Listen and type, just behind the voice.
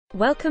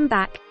Welcome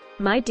back,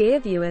 my dear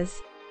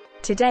viewers.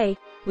 Today,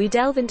 we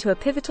delve into a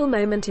pivotal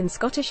moment in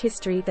Scottish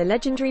history, the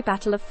legendary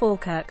Battle of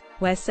Falkirk,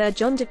 where Sir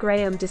John de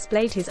Graham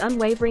displayed his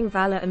unwavering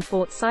valour and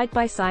fought side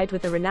by side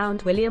with the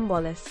renowned William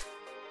Wallace.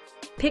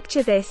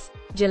 Picture this,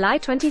 July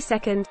 22,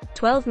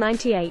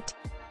 1298.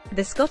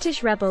 The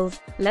Scottish rebels,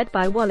 led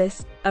by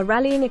Wallace, are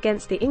rallying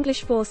against the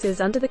English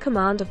forces under the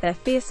command of their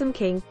fearsome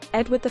king,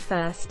 Edward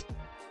I.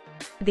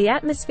 The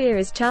atmosphere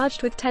is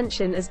charged with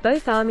tension as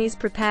both armies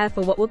prepare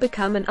for what will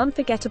become an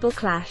unforgettable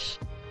clash.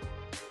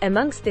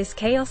 Amongst this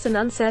chaos and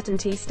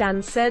uncertainty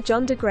stands Sir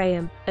John de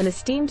Graham, an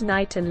esteemed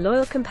knight and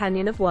loyal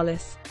companion of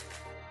Wallace.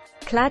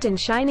 Clad in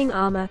shining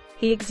armor,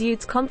 he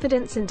exudes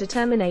confidence and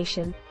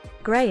determination.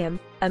 Graham,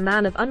 a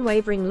man of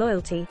unwavering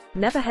loyalty,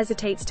 never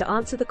hesitates to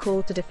answer the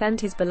call to defend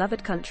his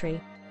beloved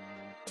country.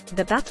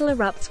 The battle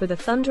erupts with a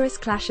thunderous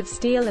clash of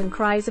steel and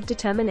cries of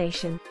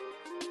determination.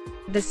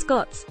 The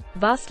Scots,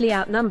 vastly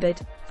outnumbered,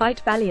 fight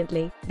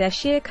valiantly, their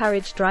sheer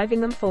courage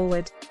driving them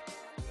forward.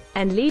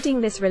 And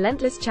leading this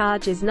relentless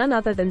charge is none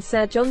other than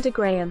Sir John de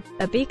Graham,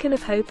 a beacon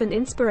of hope and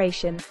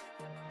inspiration.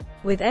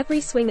 With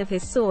every swing of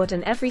his sword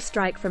and every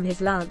strike from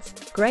his lance,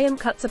 Graham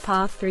cuts a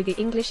path through the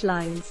English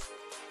lines.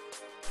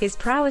 His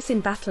prowess in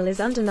battle is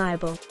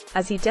undeniable,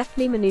 as he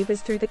deftly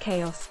maneuvers through the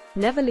chaos,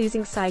 never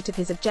losing sight of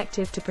his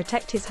objective to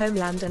protect his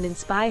homeland and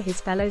inspire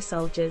his fellow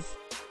soldiers.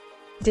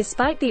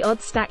 Despite the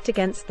odds stacked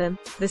against them,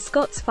 the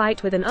Scots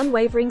fight with an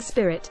unwavering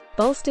spirit,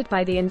 bolstered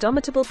by the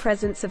indomitable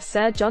presence of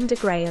Sir John de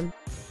Graham.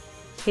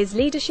 His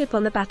leadership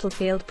on the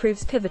battlefield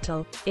proves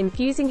pivotal,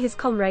 infusing his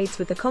comrades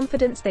with the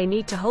confidence they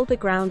need to hold the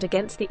ground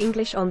against the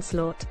English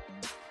onslaught.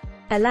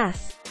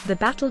 Alas, the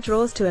battle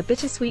draws to a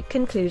bittersweet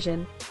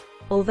conclusion.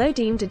 Although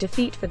deemed a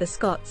defeat for the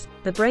Scots,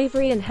 the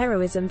bravery and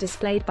heroism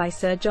displayed by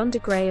Sir John de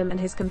Graham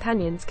and his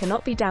companions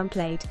cannot be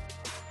downplayed.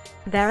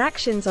 Their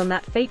actions on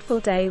that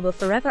fateful day will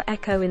forever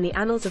echo in the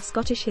annals of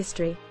Scottish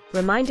history,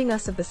 reminding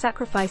us of the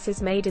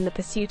sacrifices made in the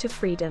pursuit of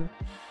freedom.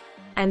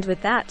 And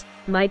with that,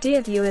 my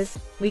dear viewers,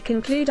 we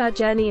conclude our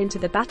journey into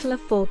the Battle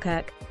of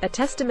Falkirk, a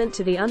testament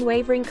to the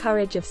unwavering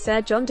courage of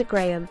Sir John de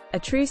Graham, a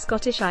true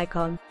Scottish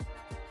icon.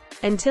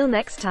 Until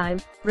next time,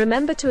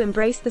 remember to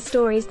embrace the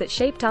stories that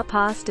shaped our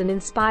past and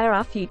inspire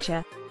our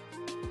future.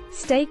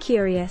 Stay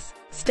curious,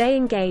 stay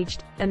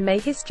engaged, and may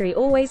history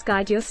always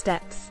guide your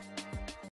steps.